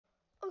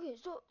Okay,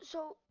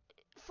 so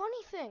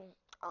funny thing.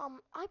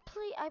 I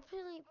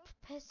play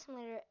Pet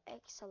Simulator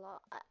X a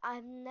lot.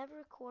 I've never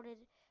recorded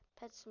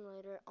Pet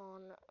Simulator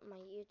on my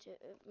YouTube,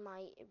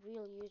 my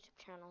real YouTube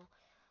channel.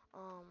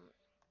 Um,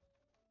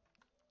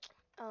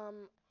 um,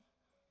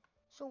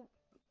 so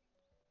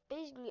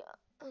basically,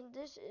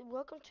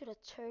 welcome to the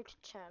turt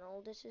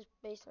channel. This is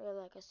basically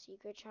like a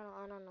secret channel.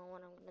 I don't know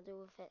what I'm gonna do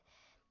with it,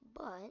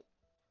 but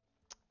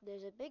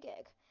there's a big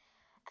egg,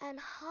 and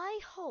I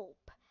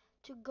hope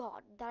to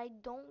God that I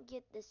don't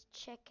get this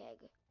chick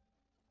egg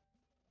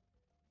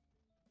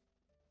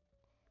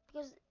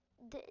because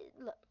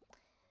look.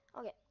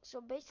 Okay,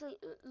 so basically,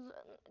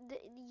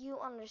 you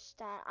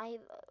understand.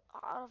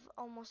 Out of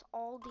almost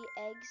all the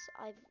eggs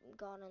I've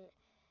gotten,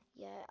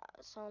 yeah.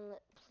 So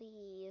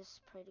please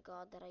pray to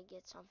God that I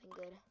get something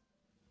good.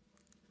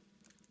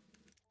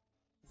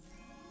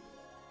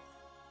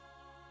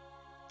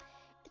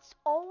 It's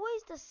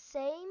always the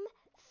same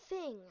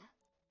thing.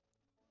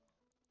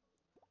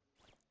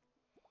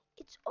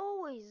 It's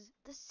always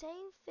the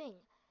same thing.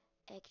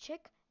 Egg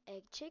chick,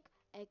 egg chick,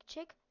 egg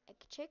chick, egg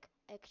chick,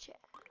 egg chick.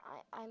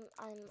 I'm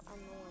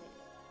annoyed.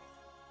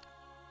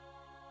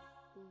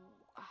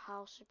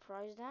 How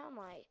surprised am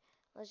I?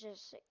 Let's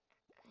just,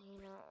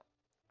 you know,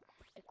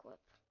 equip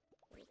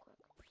real quick.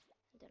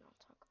 Then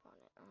I'll talk about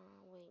it.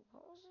 Wait,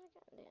 what was it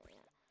again?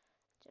 Yeah,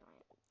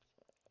 giant.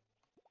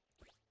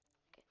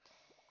 Okay.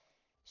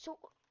 So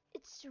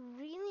it's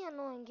really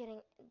annoying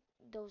getting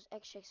those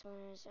egg checks when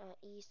it's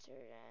Easter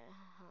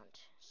hunt.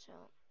 So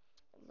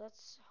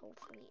let's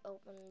hopefully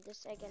open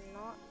this egg and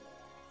not.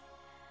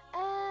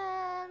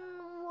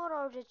 And what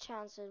are the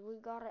chances? We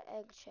got an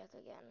egg check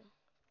again.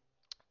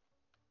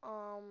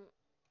 Um.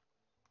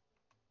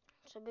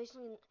 So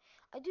basically,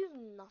 I do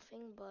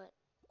nothing but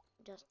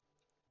just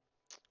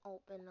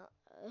open,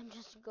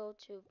 just go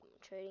to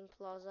Trading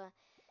Plaza.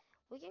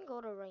 We can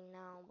go to right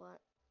now, but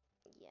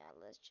yeah,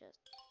 let's just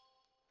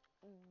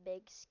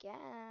big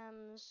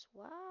scams.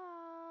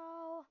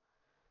 Wow,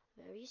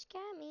 very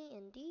scammy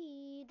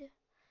indeed.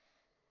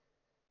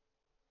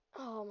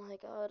 Oh my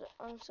God,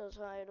 I'm so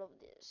tired of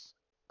this.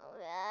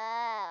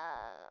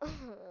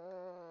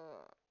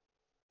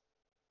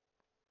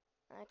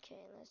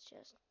 Okay, let's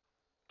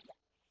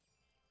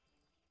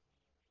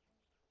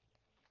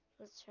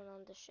turn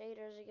on the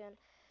shaders again.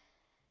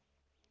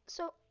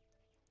 So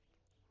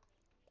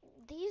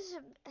these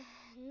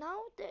now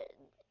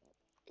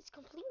it's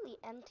completely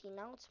empty.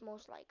 Now it's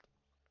most like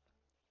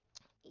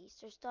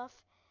Easter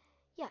stuff.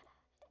 Yeah,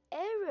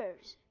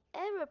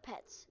 error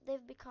pets.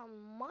 They've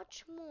become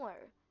much more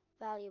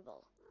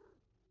valuable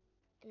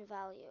in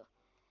value.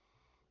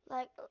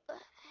 Like,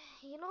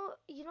 you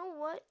know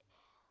what?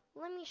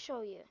 Let me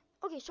show you.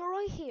 Okay, so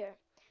right here,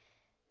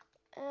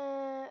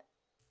 uh,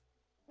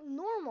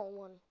 normal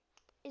one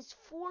is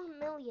 4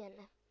 million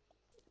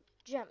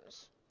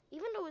gems.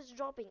 Even though it's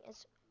dropping,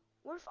 it's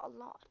worth a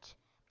lot.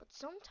 But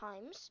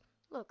sometimes,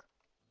 look,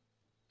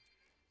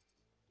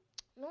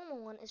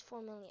 normal one is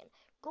 4 million.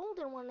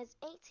 Golden one is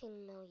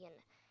 18 million.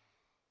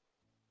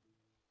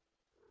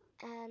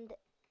 And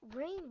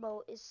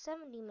rainbow is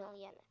 70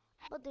 million.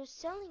 But they're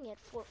selling it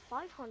for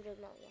 500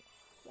 million.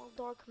 While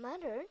dark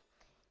matter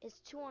is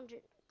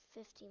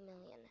 250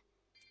 million.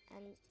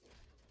 And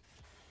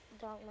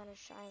dark matter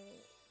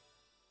shiny.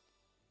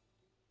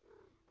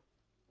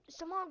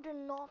 Somehow they're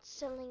not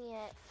selling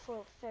it for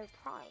a fair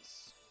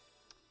price.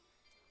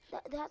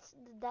 That's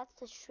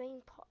the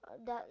strange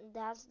part.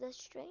 That's the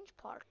strange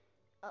part.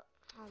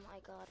 Oh my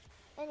God.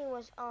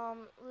 Anyways,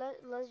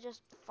 let's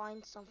just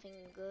find something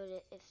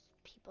good if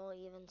people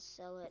even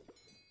sell it.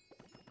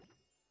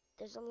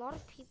 There's a lot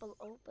of people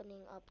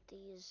opening up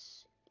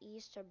these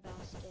Easter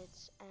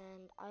baskets,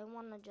 and I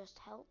wanna just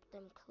help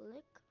them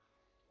click,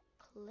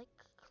 click,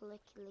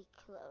 click, click,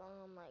 click.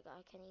 Oh my God,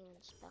 I can't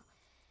even spell.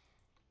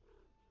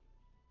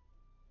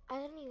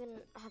 I didn't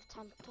even have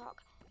time to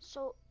talk.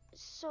 So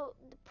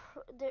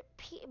they're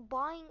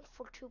buying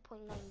for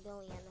 2.9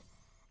 billion,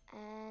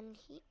 and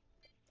he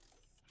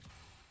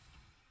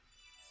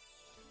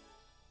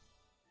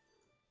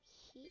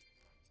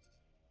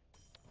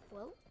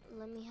well,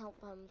 let me help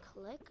him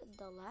click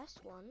the last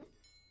one.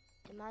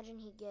 Imagine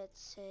he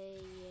gets a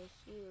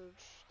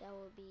huge. That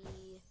would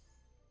be.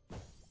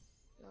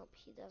 Nope,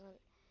 he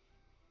doesn't.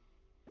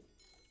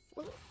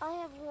 Well, I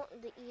have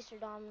the Easter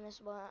Dominus,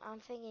 but I'm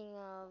thinking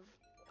of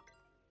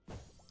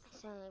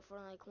selling it for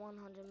like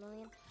 100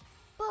 million.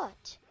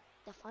 But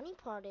the funny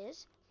part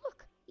is,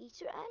 look,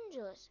 Easter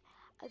Angelus.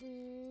 I've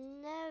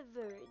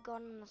never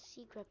gotten a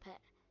secret pet.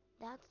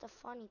 That's the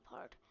funny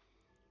part.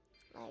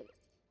 Like,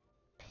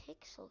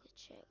 Pixel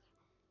chick.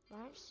 Why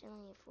am I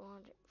selling it for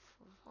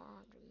 400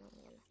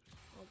 million?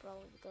 Well,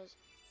 probably because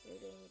you're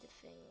doing the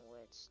thing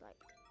where it's like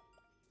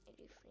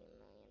 83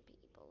 million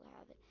people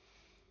have it.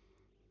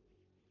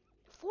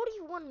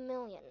 41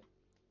 million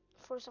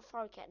for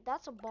Safari Cat.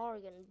 That's a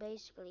bargain,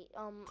 basically.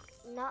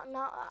 Now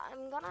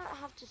I'm gonna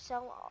have to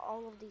sell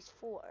all of these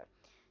four.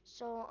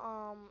 So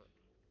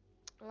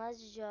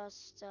let's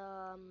just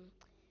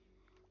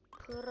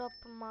put up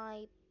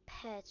my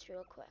pets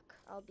real quick.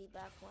 I'll be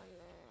back when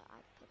I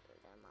put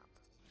I'm out.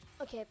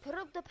 Okay, put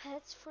up the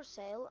pets for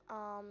sale.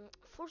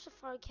 4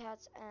 safari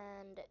cats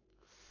and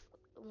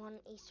 1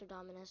 Easter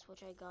Dominus,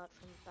 which I got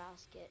from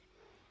basket.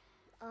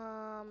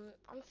 I'm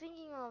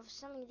thinking of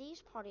selling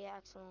these party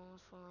axolotls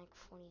for like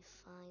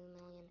 45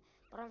 million,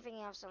 but I'm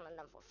thinking of selling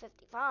them for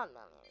 55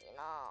 million.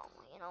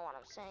 You know what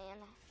I'm saying.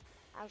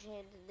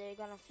 Actually, they're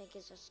gonna think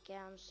it's a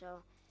scam,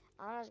 so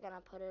I'm just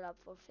gonna put it up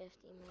for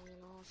 50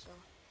 million also.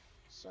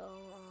 So,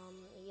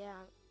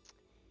 yeah,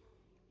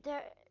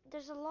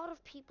 there's a lot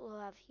of people who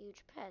have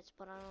huge pets,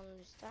 but I don't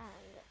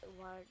understand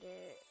why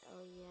they're.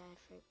 Oh yeah, I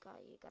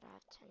forgot you gotta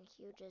have 10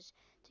 huges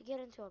to get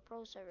into a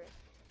pro server.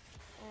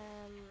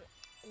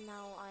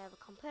 Now I have a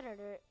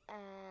competitor,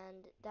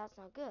 and that's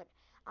not good.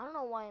 I don't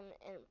know why I'm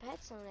in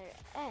Pet Simulator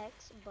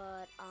X,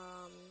 but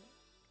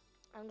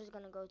I'm just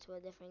gonna go to a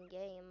different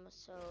game.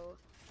 So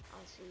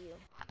I'll see you.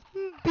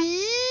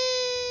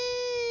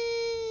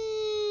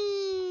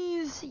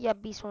 Bees. Yeah,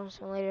 Beast Farm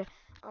Simulator.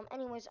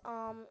 Anyways,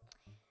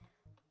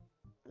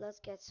 let's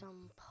get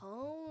some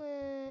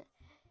pollen.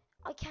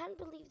 I can't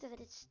believe that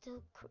it's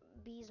still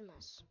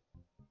Beesmas.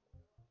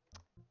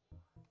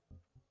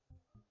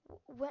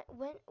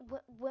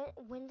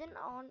 When then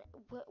on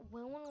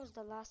when was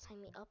the last time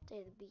he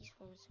updated Beast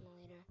Farm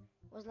Simulator?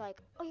 Was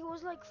like it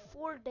was like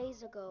 4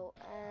 days ago.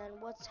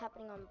 And what's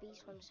happening on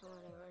Beast Farm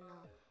Simulator right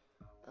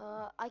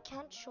now? I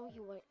can't show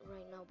you right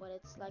now, but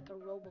it's like a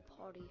robo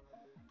party.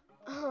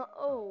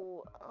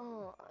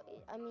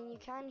 I mean you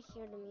can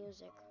hear the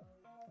music.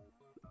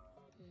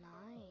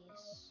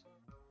 Nice.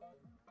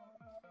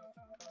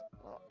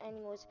 Well,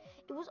 anyways,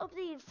 it was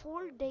updated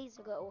 4 days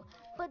ago,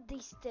 but they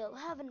still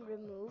haven't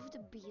removed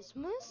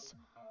Beastmas.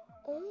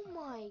 Oh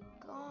my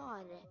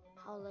god,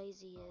 how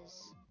lazy he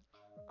is.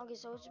 Okay,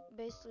 so it's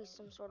basically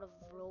some sort of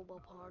robo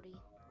party.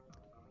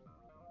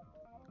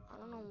 I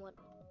don't know what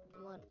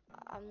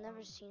I've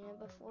never seen it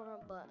before,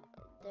 but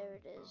there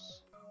it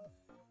is.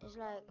 It's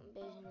like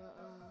basically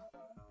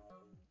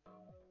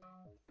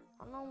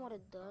I don't know what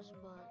it does,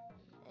 but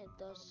it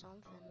does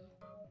something.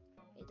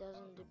 It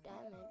doesn't do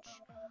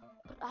damage.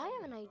 But I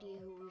have an idea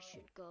who we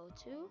should go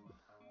to.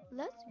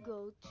 Let's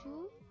go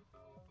to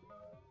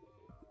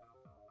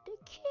the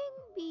King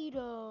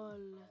Beetle.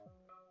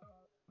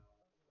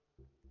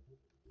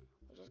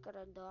 We just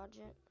gotta dodge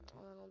it a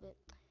little bit.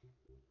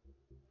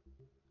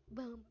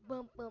 Bum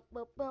bum bum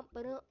bum bum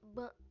bum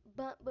bum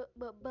bum bum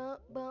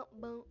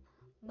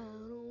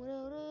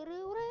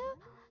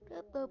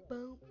bum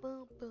bum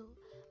bum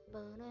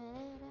bum.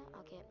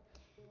 Okay,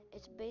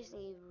 it's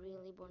basically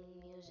really boring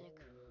music.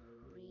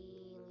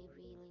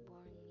 Really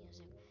boring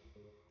music.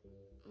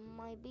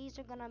 My bees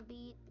are gonna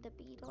beat the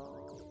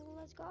beetle.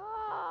 Let's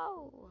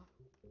go!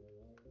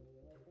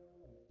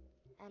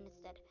 And it's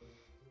dead.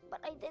 But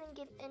I didn't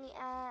get any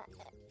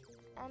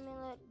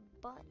amulet,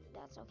 but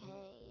that's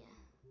okay.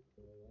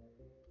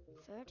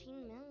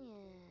 13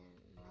 million.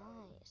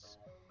 Nice.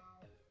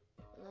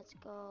 Let's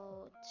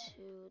go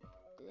to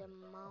the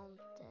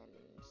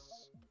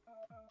mountains.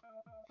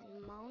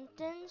 And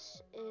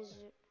mountains is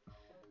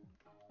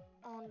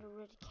on the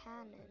Red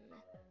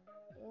Cannon.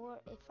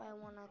 Or if I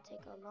want to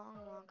take a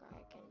long walk,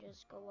 I can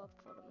just go up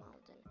for the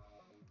mountain.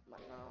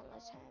 But no,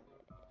 let's have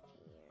it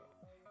here.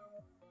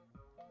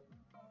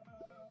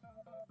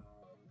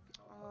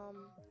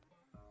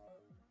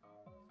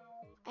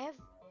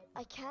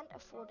 I can't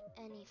afford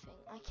anything.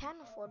 I can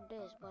afford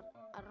this, but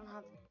I don't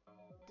have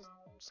the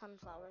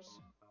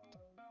sunflowers.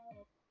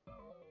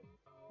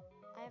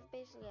 I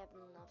basically have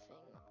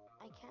nothing.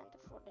 I can't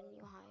afford a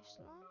new hive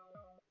slot.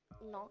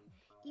 Not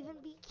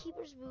even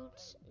beekeeper's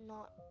boots.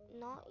 Not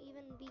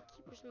even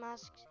beekeeper's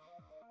masks.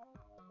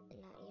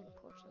 Not even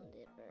porcelain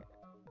dipper.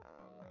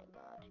 Oh my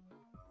god.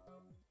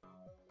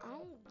 I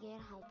don't get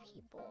how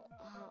people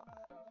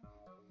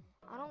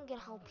I don't get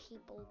how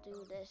people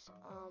do this.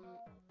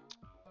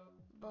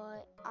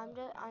 But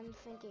I'm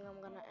thinking I'm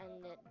gonna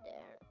end it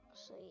there.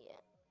 So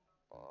yeah.